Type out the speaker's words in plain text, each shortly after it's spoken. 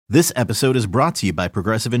This episode is brought to you by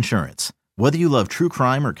Progressive Insurance. Whether you love true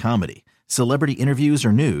crime or comedy, celebrity interviews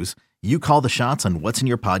or news, you call the shots on what's in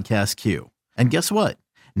your podcast queue. And guess what?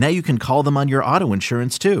 Now you can call them on your auto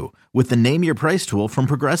insurance too with the Name Your Price tool from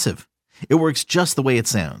Progressive. It works just the way it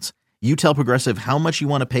sounds. You tell Progressive how much you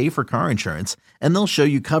want to pay for car insurance, and they'll show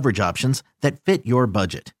you coverage options that fit your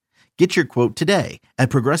budget. Get your quote today at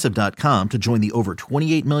Progressive.com to join the over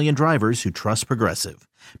 28 million drivers who trust Progressive.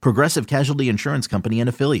 Progressive Casualty Insurance Company and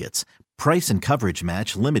Affiliates. Price and coverage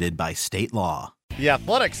match limited by state law. The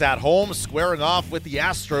Athletics at home squaring off with the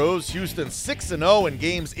Astros. Houston 6-0 in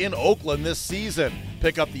games in Oakland this season.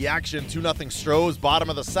 Pick up the action, 2-0 Stros, bottom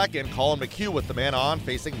of the second. Colin McHugh with the man on,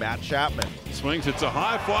 facing Matt Chapman. Swings, it's a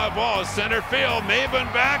high fly ball, center field.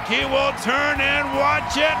 Maben back, he will turn and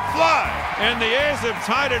watch it fly. And the A's have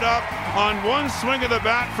tied it up on one swing of the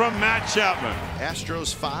bat from Matt Chapman.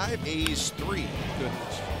 Astros 5, A's 3.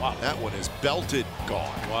 Goodness. Wow. That one is belted,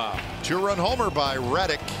 gone. Wow. Two-run homer by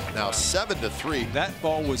Reddick, now 7-3. That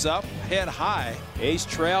ball was up, head high. A's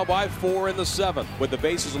trail by 4 in the 7th with the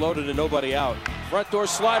bases loaded and nobody out. Front door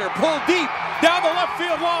slider pulled deep down the left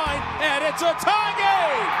field line, and it's a tie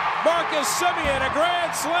game. Marcus Semien, a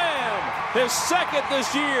grand slam. His second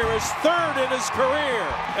this year, his third in his career.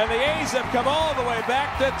 And the A's have come all the way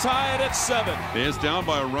back to tie it at 7. The A's down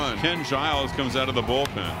by a run. Ken Giles comes out of the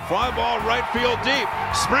bullpen. Fly ball right field deep.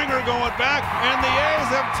 Springer going back, and the A's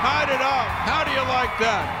have tied it up. How do you like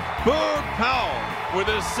that? Boog Powell with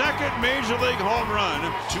his second Major League home run.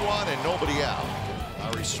 2 on and nobody out.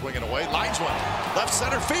 Lowry swinging away, lines one, left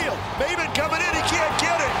center field. Maben coming in, he can't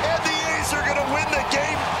get it. And the A's are going to win the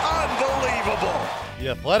game. Unbelievable. The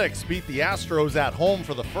Athletics beat the Astros at home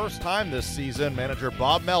for the first time this season. Manager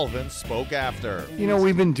Bob Melvin spoke after. You know,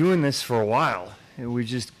 we've been doing this for a while. We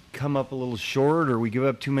just come up a little short or we give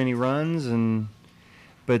up too many runs,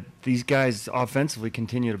 but these guys offensively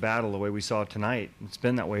continue to battle the way we saw tonight. It's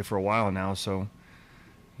been that way for a while now, so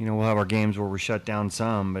you know, we'll have our games where we're shut down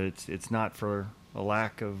some, but it's not for a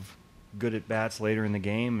lack of good at bats later in the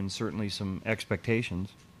game and certainly some expectations.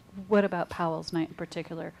 What about Powell's night in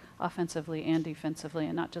particular, offensively and defensively,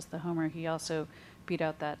 and not just the homer? He also beat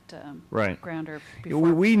out that grounder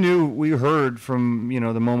before. We heard from, you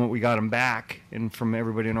know, the moment we got him back and from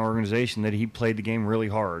everybody in our organization that he played the game really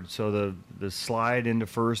hard. So the slide into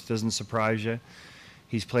first doesn't surprise you.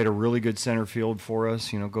 He's played a really good center field for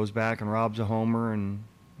us, you know, goes back and robs a homer. And,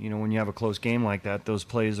 you know, when you have a close game like that, those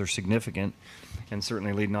plays are significant. And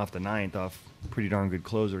certainly leading off the ninth, off pretty darn good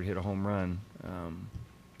closer to hit a home run.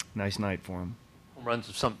 Nice night for him. Home runs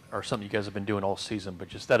are something you guys have been doing all season, but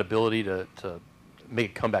just that ability to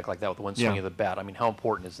make a comeback like that with one swing of the bat, I mean, how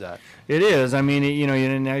important is that? It is. I mean, you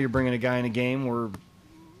know, now you're bringing a guy in a game where,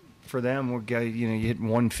 for them, you hit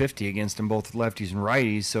 150 against them, both lefties and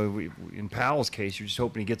righties. So in Powell's case, you're just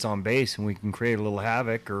hoping he gets on base and we can create a little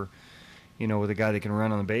havoc, or, you know, with a guy that can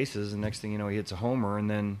run on the bases. And next thing you know, he hits a homer, and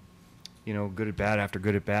then, you know, good at bat after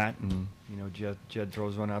good at bat, and, you know, Jed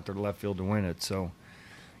throws one out there to left field to win it. So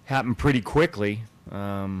happened pretty quickly,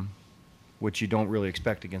 which you don't really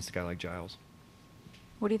expect against a guy like Giles.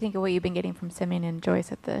 What do you think of what you've been getting from Semien and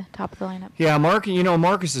Joyce at the top of the lineup? Yeah,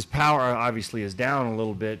 Marcus's power obviously is down a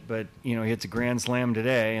little bit, but, you know, he hits a grand slam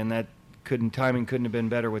today, and that timing couldn't have been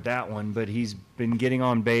better with that one. But he's been getting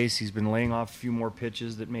on base. He's been laying off a few more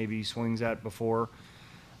pitches that maybe he swings at before.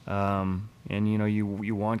 And, you know,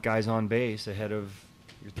 you want guys on base ahead of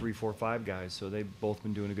your 3, 4, 5 guys, so they've both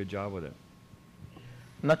been doing a good job with it.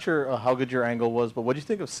 I'm not sure how good your angle was, but what do you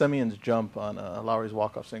think of Semien's jump on Lowry's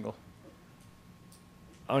walk-off single?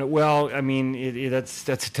 Well, I mean, that's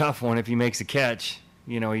a tough one if he makes a catch.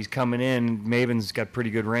 You know, he's coming in. Maven's got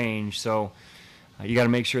pretty good range, so you got to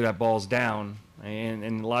make sure that ball's down.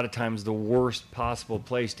 And a lot of times the worst possible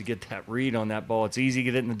place to get that read on that ball. It's easy to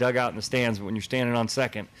get it in the dugout in the stands, but when you're standing on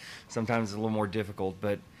second, sometimes it's a little more difficult.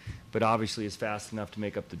 But obviously it's fast enough to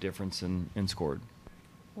make up the difference and scored.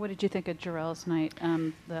 What did you think of Jarrell's night?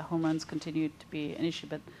 The home runs continued to be an issue,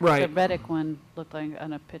 but right. The Reddick one looked like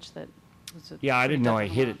on a pitch that was I didn't know I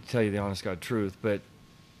hit it, to tell you the honest God truth, but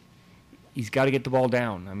he's got to get the ball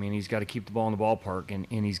down. I mean, he's got to keep the ball in the ballpark,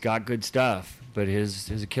 and he's got good stuff, but his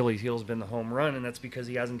Achilles heel has been the home run, and that's because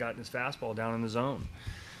he hasn't gotten his fastball down in the zone.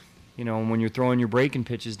 You know, when you're throwing your breaking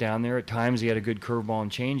pitches down there, at times he had a good curveball and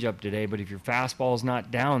changeup today, but if your fastball is not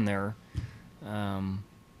down there,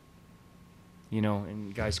 you know,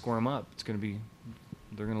 and guys square them up, they're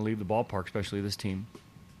going to leave the ballpark, especially this team.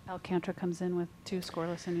 Alcantara comes in with 2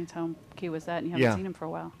 scoreless innings. How key was that? And you haven't seen him for a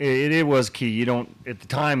while. It was key. You don't at the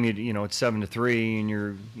time. You know, it's 7-3,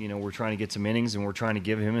 and we're trying to get some innings, and we're trying to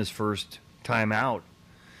give him his first time out,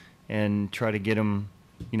 and try to get him,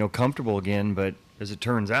 you know, comfortable again. But as it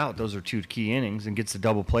turns out, those are 2 key innings, and gets the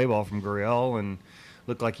double play ball from Gurriel and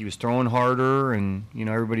looked like he was throwing harder. And,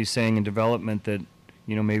 everybody's saying in development that,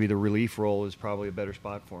 maybe the relief role is probably a better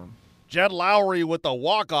spot for him. Jed Lowrie with the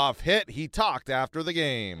walk-off hit. He talked after the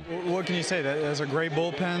game. What can you say? That's a great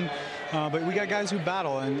bullpen, but we got guys who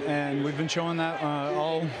battle, and we've been showing that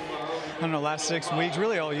all, last 6 weeks,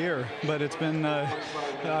 really all year. But it's been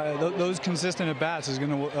those consistent at-bats is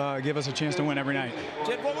going to give us a chance to win every night.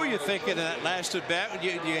 Jed, what were you thinking in that last at-bat?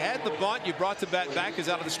 You had the bunt, you brought the bat back, is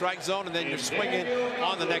out of the strike zone, and then you're swinging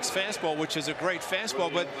on the next fastball, which is a great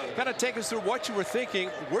fastball. But kind of take us through what you were thinking.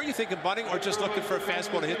 Were you thinking bunting or just looking for a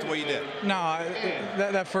fastball to hit the way you did? No,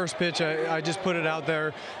 that first pitch, I just put it out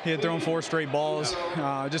there. He had thrown 4 straight balls.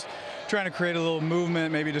 Just trying to create a little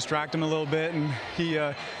movement, maybe distract him a little bit, and he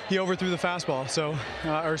overthrew the fastball.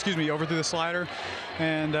 Overthrew the slider,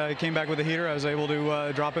 and he came back with a heater. I was able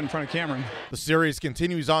to drop it in front of Cameron. The series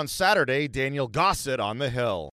continues on Saturday. Daniel Gossett on the hill.